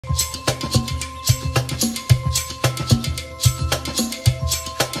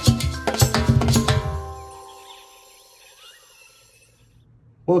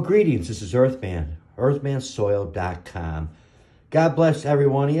Well, greetings. This is Earthman, earthmansoil.com. God bless every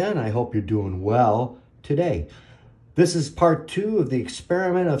one of you, and I hope you're doing well today. This is part 2 of the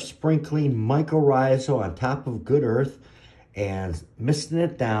experiment of sprinkling mycorrhiza on top of good earth and misting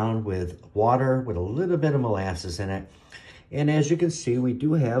it down with water with a little bit of molasses in it. And as you can see, we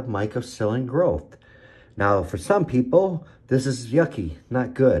do have mycorrhiza growth. Now, for some people, this is yucky,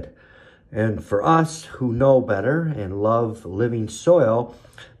 not good. And for us who know better and love living soil,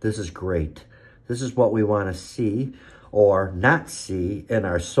 this is great. This is what we want to see or not see in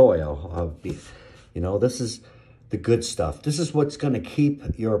our soil. This is the good stuff. This is what's going to keep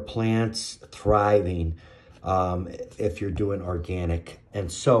your plants thriving if you're doing organic. And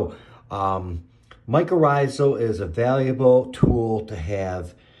so mycorrhiza is a valuable tool to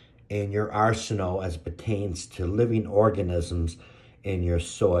have in your arsenal as pertains to living organisms in your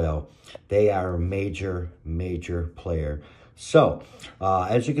soil. They are a major player. So,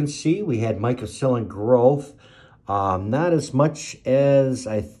 as you can see, we had mycorrhiza growth. Not as much as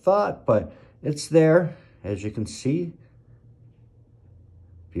I thought, but it's there, as you can see.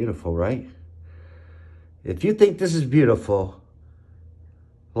 Beautiful, right? If you think this is beautiful,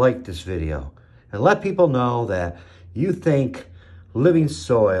 like this video. And let people know that you think living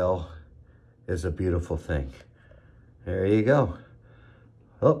soil is a beautiful thing. There you go.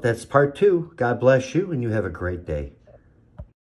 Well, that's part 2. God bless you, and you have a great day.